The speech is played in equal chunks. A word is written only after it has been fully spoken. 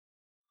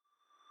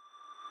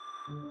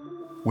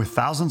With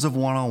thousands of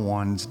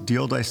one-on-ones,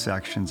 deal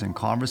dissections, and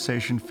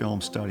conversation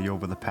film study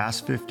over the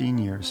past 15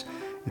 years,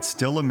 it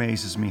still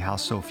amazes me how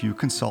so few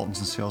consultants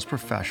and sales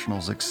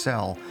professionals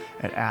excel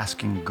at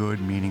asking good,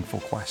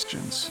 meaningful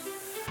questions.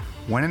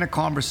 When in a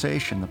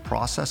conversation, the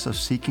process of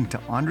seeking to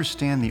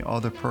understand the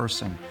other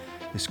person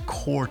is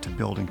core to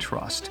building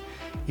trust.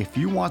 If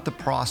you want the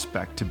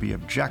prospect to be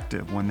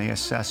objective when they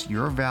assess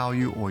your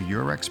value or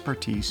your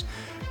expertise,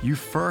 you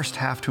first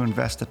have to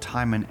invest the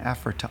time and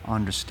effort to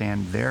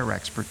understand their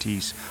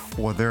expertise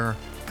or their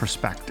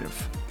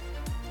perspective.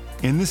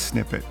 In this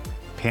snippet,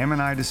 Pam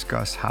and I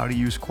discuss how to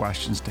use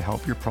questions to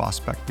help your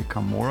prospect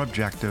become more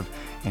objective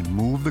and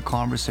move the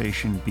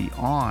conversation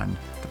beyond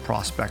the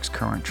prospect's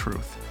current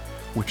truth,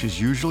 which is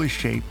usually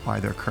shaped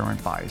by their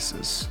current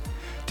biases.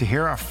 To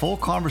hear our full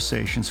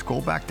conversation,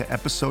 scroll back to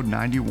episode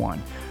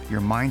 91, Your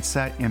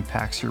Mindset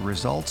Impacts Your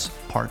Results,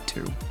 Part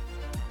 2.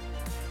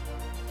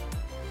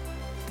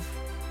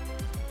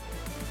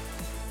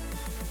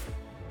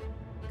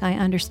 I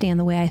understand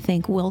the way I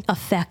think will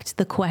affect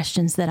the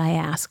questions that I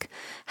ask.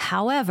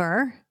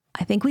 However,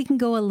 I think we can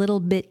go a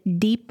little bit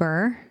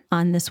deeper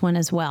on this one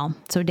as well.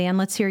 So Dan,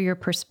 let's hear your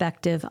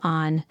perspective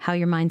on how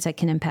your mindset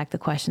can impact the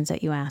questions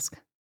that you ask.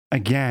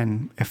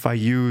 Again, if I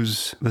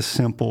use the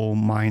simple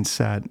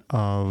mindset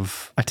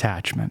of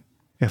attachment,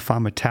 if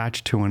I'm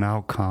attached to an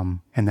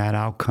outcome and that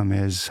outcome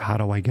is how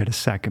do I get a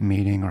second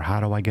meeting or how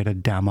do I get a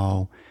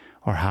demo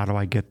or how do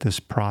I get this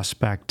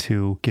prospect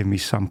to give me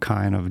some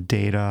kind of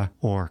data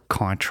or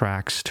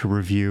contracts to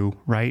review,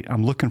 right?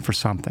 I'm looking for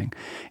something.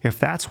 If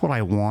that's what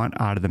I want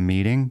out of the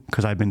meeting,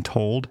 because I've been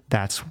told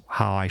that's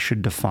how I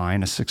should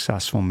define a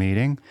successful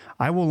meeting,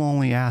 I will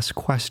only ask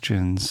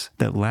questions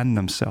that lend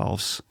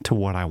themselves to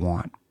what I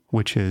want,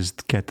 which is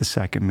get the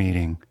second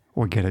meeting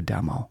or get a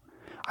demo.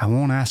 I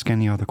won't ask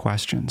any other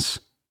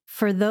questions.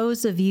 For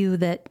those of you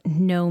that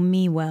know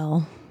me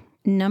well,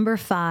 number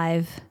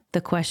 5, the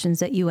questions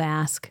that you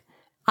ask,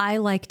 I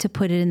like to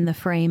put it in the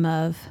frame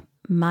of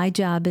my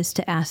job is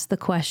to ask the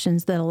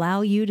questions that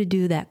allow you to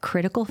do that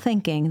critical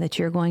thinking that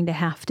you're going to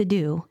have to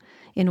do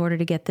in order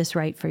to get this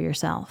right for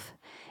yourself.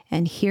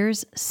 And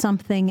here's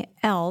something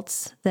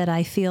else that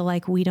I feel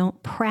like we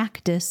don't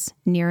practice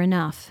near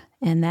enough,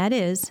 and that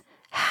is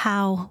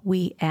how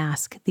we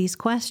ask these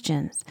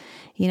questions.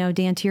 You know,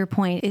 Dan, to your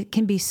point, it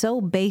can be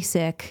so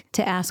basic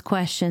to ask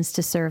questions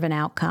to serve an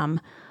outcome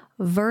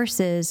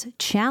versus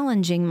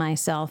challenging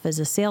myself as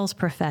a sales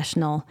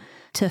professional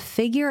to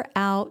figure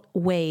out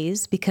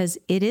ways, because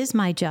it is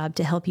my job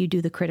to help you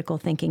do the critical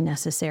thinking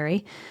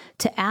necessary,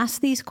 to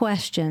ask these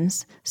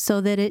questions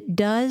so that it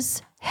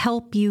does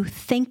help you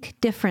think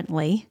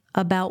differently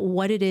about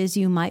what it is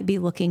you might be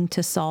looking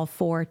to solve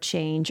for,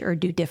 change, or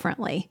do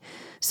differently.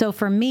 So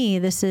for me,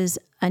 this is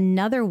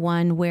another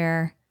one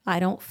where I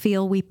don't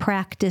feel we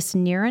practice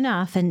near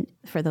enough. And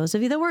for those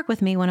of you that work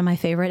with me, one of my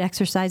favorite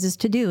exercises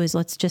to do is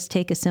let's just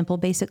take a simple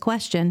basic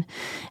question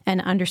and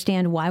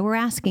understand why we're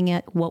asking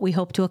it, what we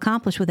hope to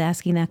accomplish with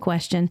asking that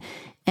question,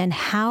 and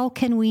how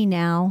can we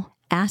now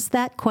ask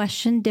that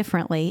question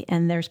differently.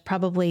 And there's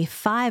probably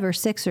 5 or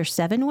 6 or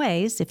 7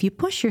 ways, if you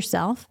push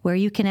yourself, where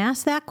you can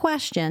ask that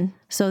question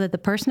so that the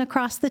person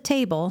across the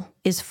table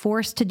is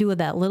forced to do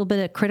that little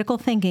bit of critical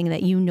thinking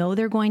that you know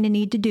they're going to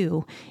need to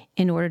do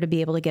in order to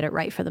be able to get it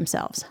right for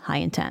themselves. High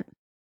intent.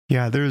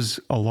 Yeah, there's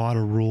a lot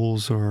of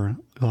rules or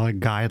a lot of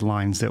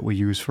guidelines that we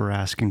use for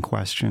asking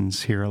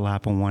questions here at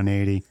Lapin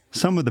 180.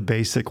 Some of the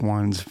basic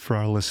ones for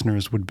our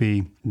listeners would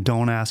be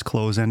don't ask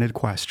close-ended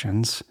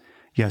questions.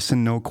 Yes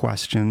and no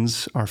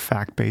questions are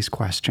fact-based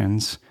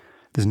questions.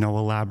 There's no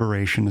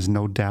elaboration, there's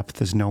no depth,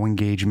 there's no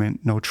engagement,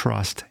 no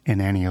trust in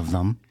any of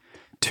them.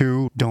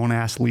 2, don't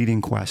ask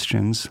leading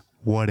questions.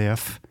 What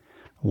if?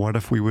 What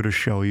if we were to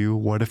show you?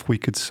 What if we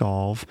could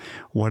solve?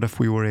 What if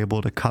we were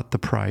able to cut the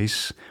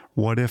price?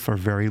 What if are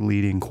very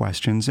leading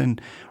questions. And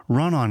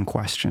run-on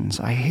questions.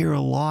 I hear a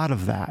lot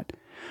of that.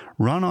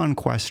 Run-on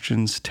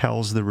questions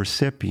tells the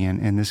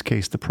recipient, in this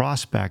case the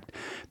prospect,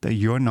 that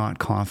you're not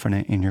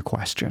confident in your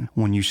question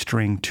when you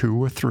string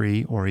 2 or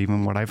 3, or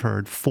even what I've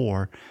heard,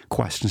 4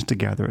 questions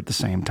together at the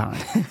same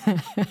time.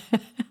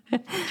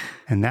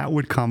 And that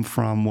would come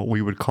from what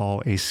we would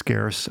call a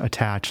scarce,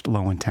 attached,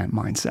 low-intent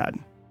mindset.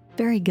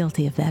 Very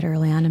guilty of that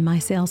early on in my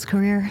sales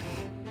career.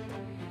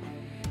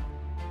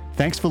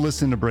 Thanks for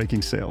listening to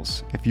Breaking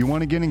Sales. If you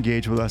want to get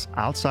engaged with us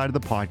outside of the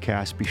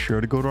podcast, be sure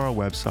to go to our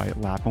website,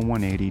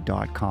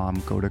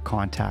 lapin180.com. Go to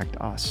Contact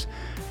Us.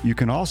 You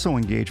can also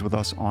engage with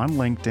us on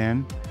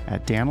LinkedIn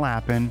at Dan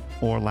Lapin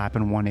or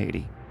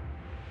Lapin180.